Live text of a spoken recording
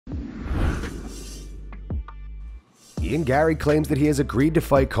Garry claims that he has agreed to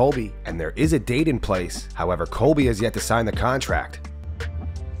fight Colby, and there is a date in place. However, Colby has yet to sign the contract.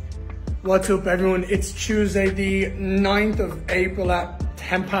 What's up, everyone? It's Tuesday the 9th of April at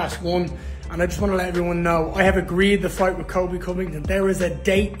 1:10 and I just want to let everyone know I have agreed the fight with Colby Covington. There is a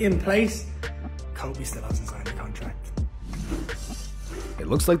date in place. Colby still hasn't signed the contract. It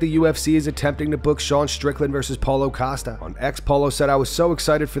looks like the UFC is attempting to book Sean Strickland versus Paulo Costa. On X, Paulo said, "I was so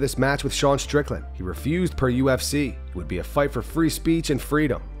excited for this match with Sean Strickland. He refused per UFC. It would be a fight for free speech and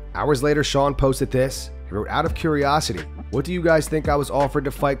freedom." Hours later, Sean posted this. He wrote, "Out of curiosity, what do you guys think I was offered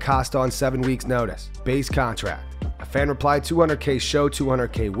to fight Costa on 7 weeks notice? Base contract." A fan replied, "200K show,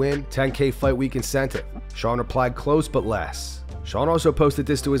 200K win, 10K fight week incentive." Sean replied, "Close but less." Sean also posted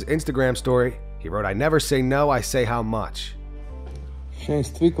this to his Instagram story. He wrote, "I never say no, I say how much." Sean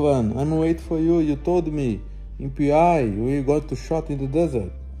Strickland, I'm waiting for you. You told me in PI we got to shot in the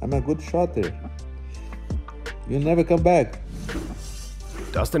desert. I'm a good shotter. You never come back.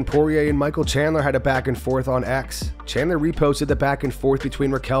 Dustin Poirier and Michael Chandler had a back and forth on X. Chandler reposted the back and forth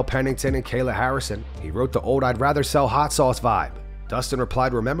between Raquel Pennington and Kayla Harrison. He wrote the old "I'd rather sell hot sauce" vibe. Dustin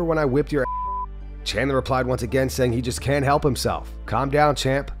replied, "Remember when I whipped your ass?" Chandler replied once again saying he just can't help himself. "Calm down,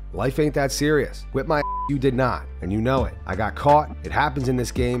 champ. Life ain't that serious. Whip my ass, you did not, and you know it. I got caught. It happens in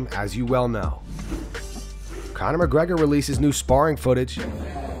this game, as you well know." Conor McGregor releases new sparring footage.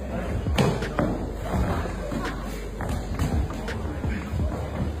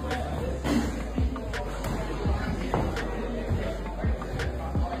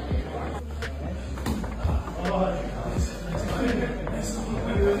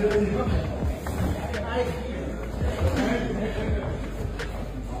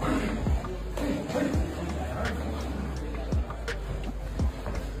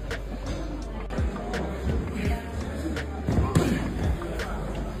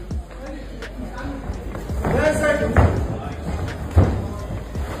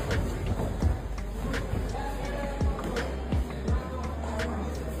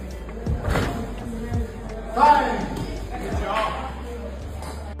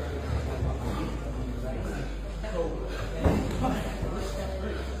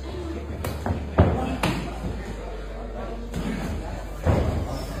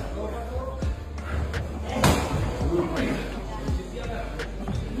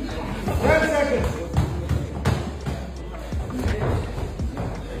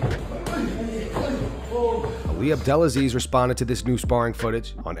 Ali Abdelaziz responded to this new sparring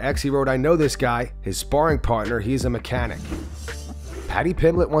footage. On X, he wrote, "I know this guy. His sparring partner, he's a mechanic." Paddy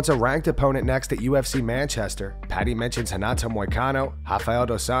Pimblett wants a ranked opponent next at UFC Manchester. Paddy mentions Renato Moicano, Rafael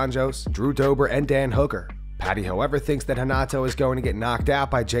dos Anjos, Drew Dober, and Dan Hooker. Paddy, however, thinks that Renato is going to get knocked out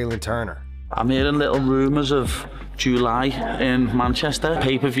by Jalen Turner. I'm hearing little rumours of July in Manchester,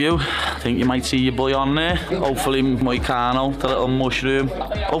 pay-per-view. I think you might see your boy on there. Hopefully Moicano, the little mushroom.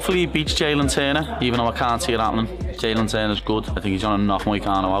 Hopefully he beats Jalen Turner, even though I can't see it happening. Jalen Turner's good. I think he's going to knock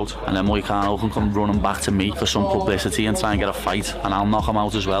Moicano out. And then Moicano can come running back to me for some publicity and try and get a fight. And I'll knock him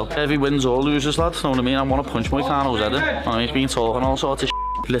out as well. If he wins or loses, lads, know what I mean? I want to punch Moicano's head in. I mean, he's been talking all sorts of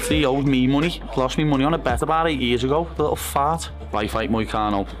shit. Literally owed me money. Lost me money on a bet about 8 years ago. The little fart. If I fight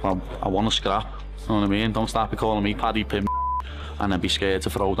Moicano, I want to scrap. You know what I mean? Don't start calling me Paddy Pimblett and then be scared to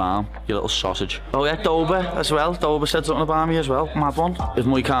throw down, you little sausage. Oh yeah, Dober as well. Dober said something about me as well. Mad one. If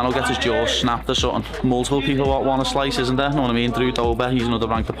Moicano gets his jaw snapped or something, multiple people want a slice, isn't there? You know what I mean? Drew Dober, he's another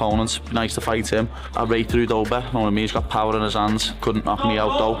ranked opponent. Be nice to fight him. I rate Drew Dober. You know what I mean? He's got power in his hands. Couldn't knock me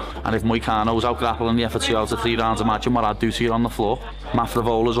out though. And if Moicano's out grappling you for 2 out of 3 rounds, imagine what I'd do to you on the floor.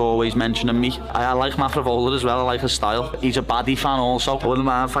 Mafravola's always mentioning me. I like Mafravola as well. I like his style. He's a baddie fan also. I wouldn't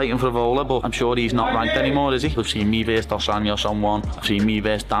mind fighting Fravola, but I'm sure he's not ranked anymore, is he? I've seen me versus Dos Anjos on one. I've seen me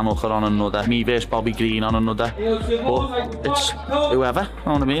versus Dan Hooker on another. Me versus Bobby Green on another. But it's whoever. You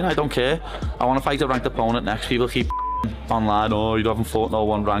know what I mean? I don't care. I want to fight a ranked opponent next. People keep online, "Oh, you haven't fought no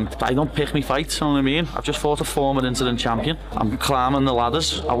one ranked." I don't pick me fights, you know what I mean? I've just fought a former incident champion. I'm climbing the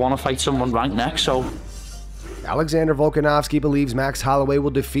ladders. I want to fight someone ranked next, so... Alexander Volkanovski believes Max Holloway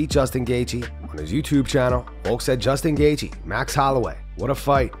will defeat Justin Gaethje. On his YouTube channel, Volk said, "Justin Gaethje, Max Holloway. What a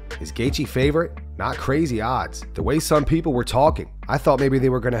fight. Is Gaethje favorite? Not crazy odds. The way some people were talking, I thought maybe they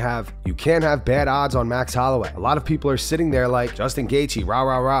were going to have, you can't have bad odds on Max Holloway. A lot of people are sitting there like, Justin Gaethje, rah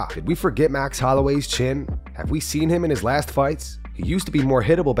rah rah. Did we forget Max Holloway's chin? Have we seen him in his last fights? He used to be more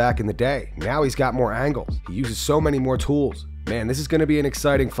hittable back in the day. Now he's got more angles. He uses so many more tools. Man, this is going to be an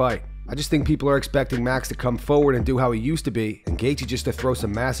exciting fight. I just think people are expecting Max to come forward and do how he used to be, and Gaethje just to throw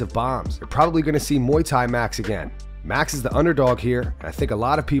some massive bombs. They're probably going to see Muay Thai Max again. Max is the underdog here, and I think a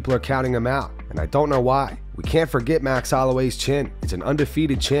lot of people are counting him out, and I don't know why. We can't forget Max Holloway's chin. It's an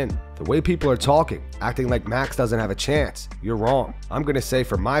undefeated chin. The way people are talking, acting like Max doesn't have a chance, you're wrong. I'm gonna say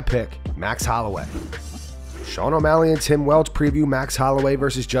for my pick, Max Holloway. Sean O'Malley and Tim Welch preview Max Holloway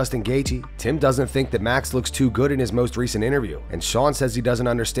versus Justin Gaethje. Tim doesn't think that Max looks too good in his most recent interview, and Sean says he doesn't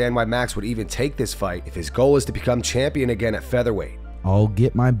understand why Max would even take this fight if his goal is to become champion again at featherweight. I'll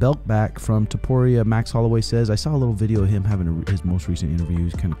get my belt back from Topuria, Max Holloway says. I saw a little video of him having his most recent interview. He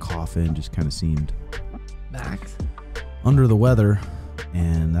was kind of coughing, just kind of seemed Max under the weather,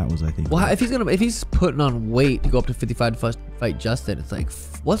 and that was, I think. Well, if he's putting on weight to go up to 55 to fight Justin, it's like,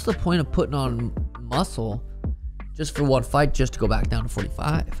 what's the point of putting on muscle just for one fight just to go back down to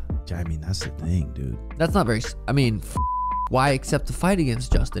 45? I mean, that's the thing, dude. That's not very. I mean, why accept the fight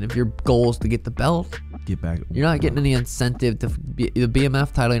against Justin if your goal is to get the belt? Get back. You're not getting any incentive to the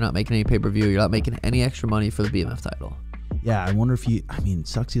BMF title. You're not making any pay-per-view. You're not making any extra money for the BMF title. Yeah, I wonder if I mean,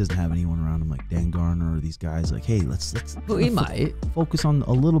 sucks he doesn't have anyone around him like Dan Garner or these guys. Like, hey, let's well, he might focus on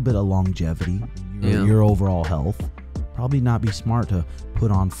a little bit of longevity, your overall health. Probably not be smart to put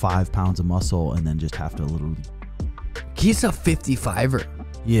on 5 pounds of muscle and then just have to literally. He's a 55er.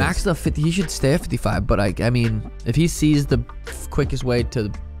 Yes. Max a 50. He should stay at 55. But I mean, if he sees the quickest way to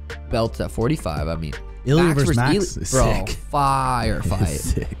the belts at 45, I mean, Ilya versus Max is bro, sick. Fire fight.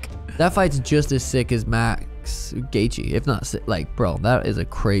 Sick. That fight's just as sick as Max Gaethje, if not sick. Like, bro, that is a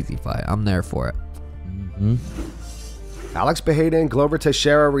crazy fight. I'm there for it. Alex Pereira and Glover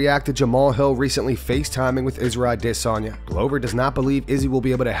Teixeira react to Jamahal Hill recently FaceTiming with Israel Adesanya. Glover does not believe Izzy will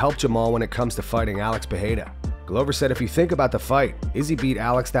be able to help Jamahal when it comes to fighting Alex Pereira. Glover said if you think about the fight, Izzy beat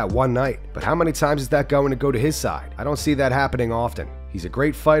Alex that one night, but how many times is that going to go to his side? I don't see that happening often. He's a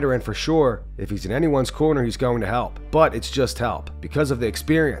great fighter, and for sure, if he's in anyone's corner, he's going to help. But it's just help, because of the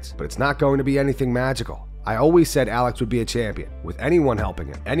experience, but it's not going to be anything magical. I always said Alex would be a champion, with anyone helping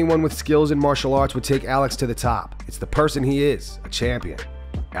him. Anyone with skills in martial arts would take Alex to the top. It's the person he is, a champion.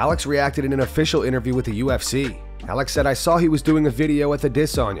 Alex reacted in an official interview with the UFC. Alex said, I saw he was doing a video at the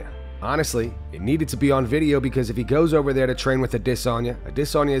Adesanya. Honestly, it needed to be on video because if he goes over there to train with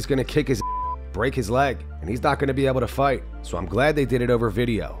Adesanya is going to kick his break his leg, and he's not going to be able to fight. So I'm glad they did it over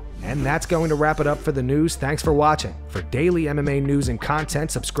video. And that's going to wrap it up for the news. Thanks for watching. For daily MMA news and content,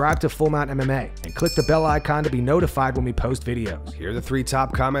 subscribe to Full Mount MMA and click the bell icon to be notified when we post videos. Here are the 3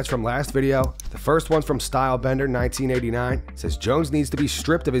 top comments from last video. The first one's from Stylebender 1989. It says Jones needs to be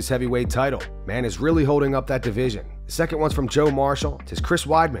stripped of his heavyweight title. Man is really holding up that division. The second one's from Joe Marshall. It says Chris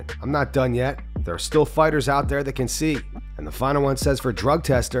Weidman. I'm not done yet. There are still fighters out there that can see. And the final one says for Drug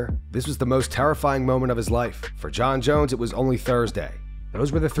Tester, this was the most terrifying moment of his life. For John Jones, it was only Thursday.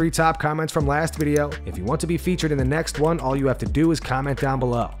 Those were the 3 top comments from last video. If you want to be featured in the next one, all you have to do is comment down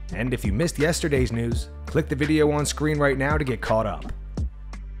below. And if you missed yesterday's news, click the video on screen right now to get caught up.